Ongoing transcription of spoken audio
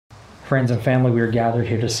Friends and family, we are gathered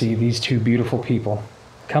here to see these two beautiful people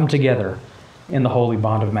come together in the holy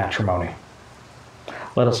bond of matrimony.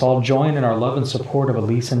 Let us all join in our love and support of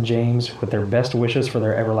Elise and James with their best wishes for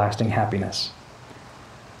their everlasting happiness.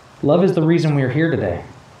 Love is the reason we are here today.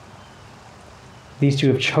 These two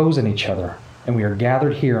have chosen each other, and we are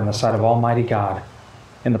gathered here in the sight of Almighty God,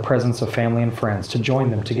 in the presence of family and friends, to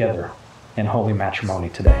join them together in holy matrimony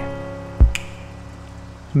today.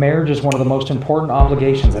 Marriage is one of the most important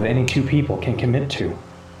obligations that any two people can commit to.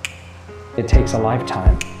 It takes a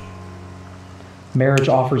lifetime. Marriage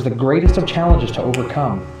offers the greatest of challenges to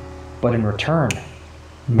overcome, but in return,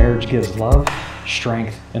 marriage gives love,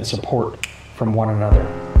 strength, and support from one another.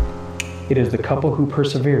 It is the couple who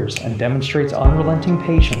perseveres and demonstrates unrelenting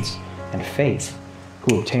patience and faith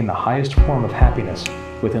who obtain the highest form of happiness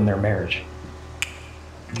within their marriage.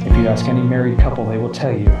 If you ask any married couple, they will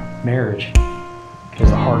tell you marriage is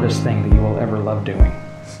the hardest thing that you will ever love doing.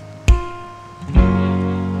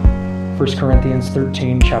 1 Corinthians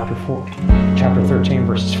 13, chapter 13,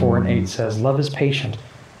 verses 4 and 8 says, "Love is patient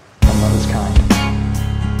and love is kind."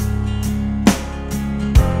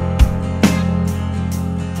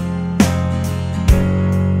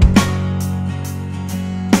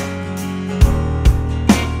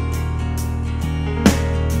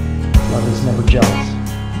 Love is never jealous.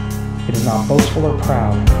 It is not boastful or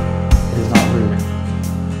proud. It is not rude.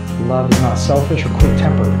 Love is not selfish or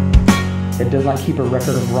quick-tempered. It does not keep a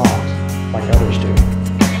record of wrongs like others do.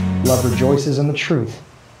 Love rejoices in the truth,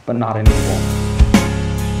 but not in evil.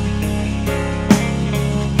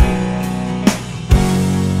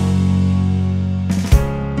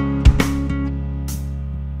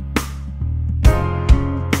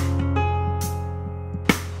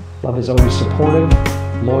 Love is always supportive,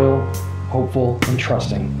 loyal, hopeful, and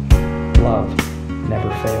trusting. Love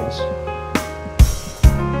never fails.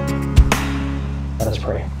 Let us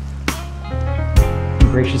pray.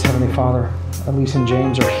 Gracious Heavenly Father, Elise and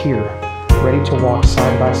James are here, ready to walk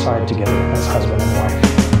side by side together as husband and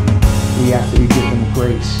wife. We ask that you give them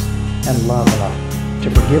grace and love enough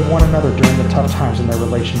to forgive one another during the tough times in their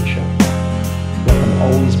relationship. Let them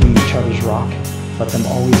always be each other's rock. Let them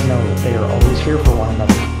always know that they are always here for one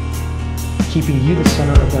another, keeping you the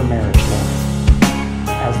center of their marriage, Lord.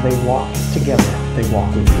 As they walk together, they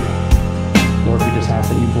walk with you. Lord, we just ask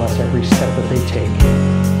that you bless every step that they take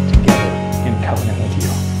together in covenant with you.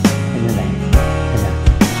 In your name, amen.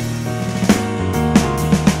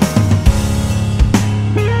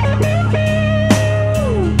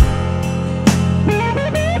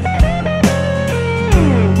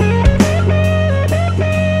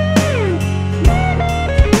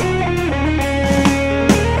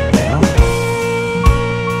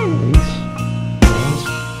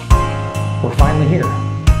 We're finally here.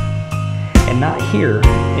 And not here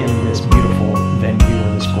in this beautiful venue or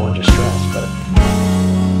this gorgeous dress, but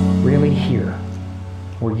really here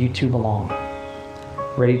where you two belong,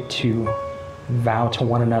 ready to vow to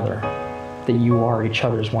one another that you are each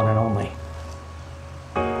other's one and only.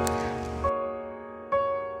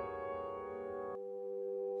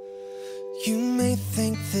 You may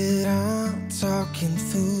think that I'm talking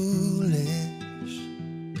foolish.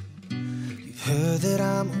 You've heard that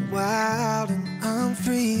I'm wild and I'm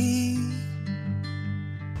free.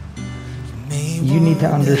 You need to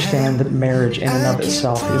understand that marriage in and of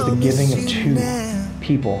itself is the giving of two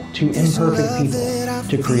people, two imperfect people,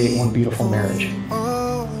 to create one beautiful marriage.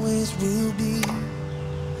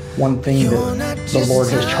 One thing that the Lord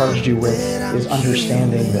has charged you with is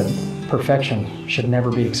understanding that perfection should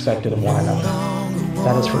never be expected of one another.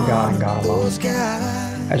 That is for God and God alone.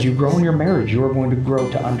 As you grow in your marriage, you are going to grow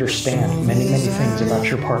to understand many, many things about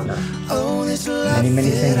your partner. Many, many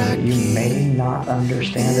things that you may not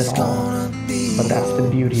understand at all, but that's the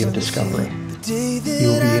beauty of discovery. You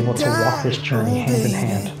will be able to walk this journey hand in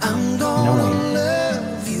hand, knowing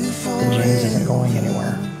that James isn't going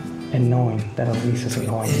anywhere, and knowing that Elise isn't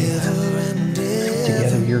going anywhere.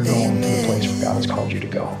 Together you're going to the place where God has called you to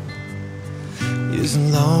go. As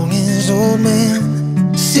long as old men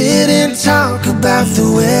sit and talk about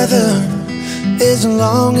the weather, as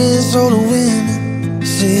long as older women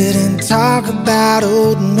sit and talk about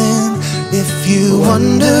old men, if you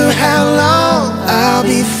wonder how long I'll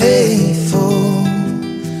be faithful,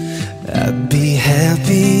 I'd be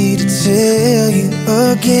happy to tell you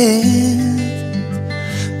again.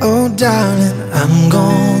 Oh darling, I'm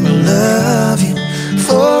gonna love you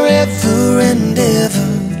forever and ever,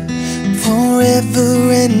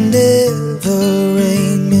 forever and ever,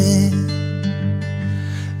 amen.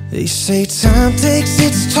 They say time takes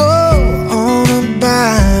its toll on a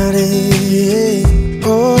body,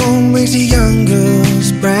 oh, makes a young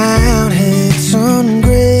girl's brown hair turn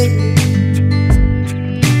gray.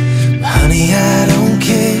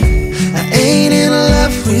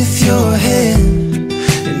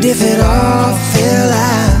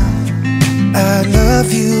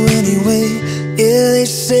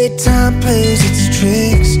 say time plays its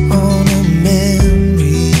tricks on a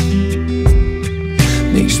memory,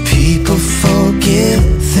 makes people forget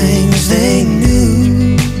things they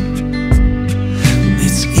knew.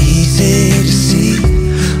 It's easy to see,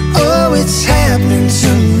 oh, it's happening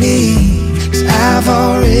to me, 'cause I've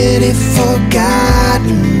already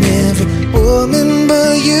forgotten every woman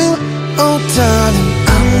but you. Oh darling,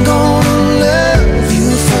 I'm gonna love you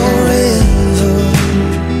forever,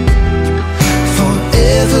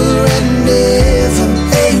 forever and ever,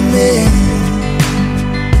 amen.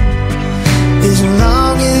 As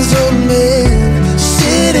long as old men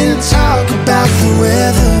sit and talk about the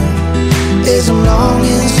weather, as long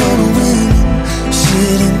as old women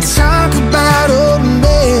sit and talk about old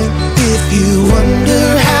men. If you wonder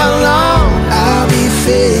how long I'll be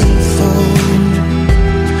faithful,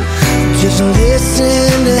 just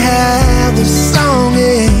listen to how the song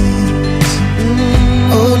ends.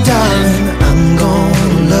 Oh darling, I'm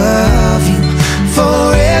gonna love you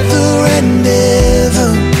forever and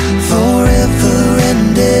ever, forever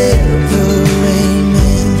and ever,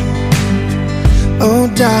 amen. Oh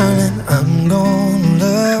darling, I'm gonna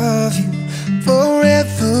love you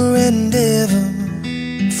forever and ever,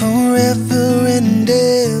 forever and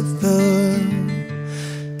ever,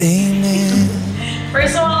 amen.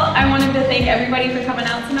 First of all, I wanted to thank everybody for coming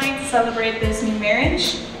out tonight to celebrate this new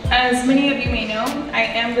marriage. As many of you may know, I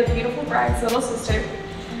am the beautiful bride's little sister.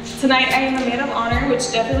 Tonight I am a maid of honor,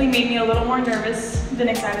 which definitely made me a little more nervous than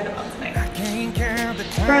excited about tonight.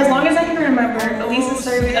 For as long as I can remember, Elisa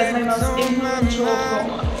served as my most influential role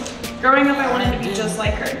model. Growing up, I wanted to be just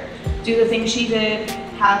like her. Do the things she did,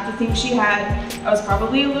 have the things she had. I was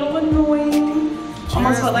probably a little annoying,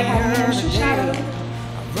 almost felt like I had an extra shadow.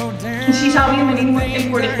 And she taught me many more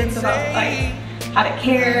important things about life. How to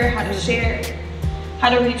care, how to share, how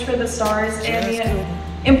to reach for the stars, and the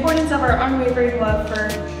importance of our unwavering love for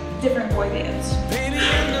different boy bands.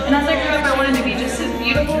 And as I grew up, I wanted to be just as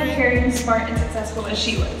beautiful, caring, smart, and successful as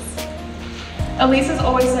she was. Elisa's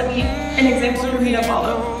always set me an example for me to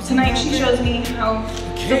follow. Tonight she shows me how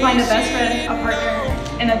to find a best friend, a partner,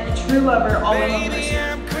 and a true lover all in one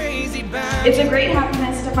person. It's a great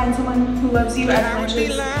happiness to find someone who loves you as much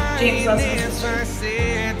as James loves his sister.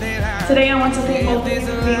 Today I want to thank both of you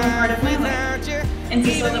for being a part of my life and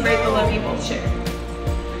to celebrate the love you both share.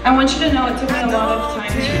 I want you to know it took me a lot of time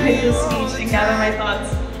to write this speech and gather my thoughts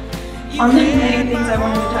on the many things I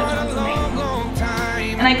wanted to touch on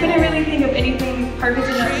tonight. And I couldn't really think of anything perfect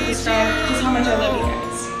enough to describe just how much I love you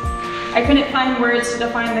guys. I couldn't find words to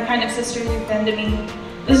define the kind of sister you've been to me.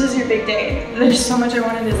 This is your big day. There's so much I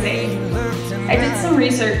wanted to say. I did some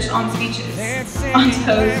research on speeches, on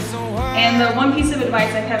toasts, and the one piece of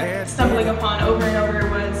advice I kept stumbling upon over and over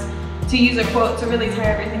was to use a quote to really tie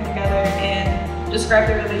everything together and describe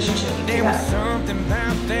the relationship that you have.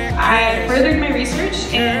 I furthered my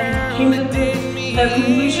research and came to the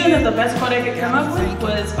conclusion that the best quote I could come up with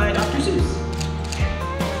was by Dr. Seuss.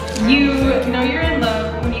 You know you're in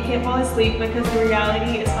love when you can't fall asleep because the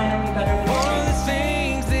reality is finally better than the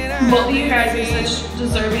dreams. Both of you guys are such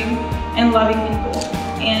deserving and loving people,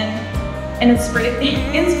 and an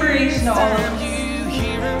inspiration to all of us.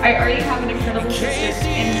 I already have an incredible sister,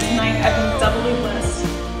 and tonight I've been doubly blessed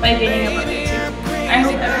by gaining a brother too. I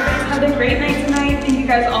hope everybody's had a great night tonight. Thank you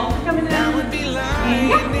guys all for coming out. And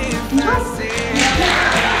yeah, enjoy.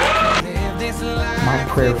 My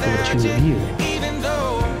prayer for the two of you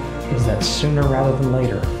is that sooner rather than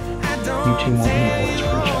later, you two won't be boys for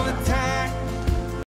each other.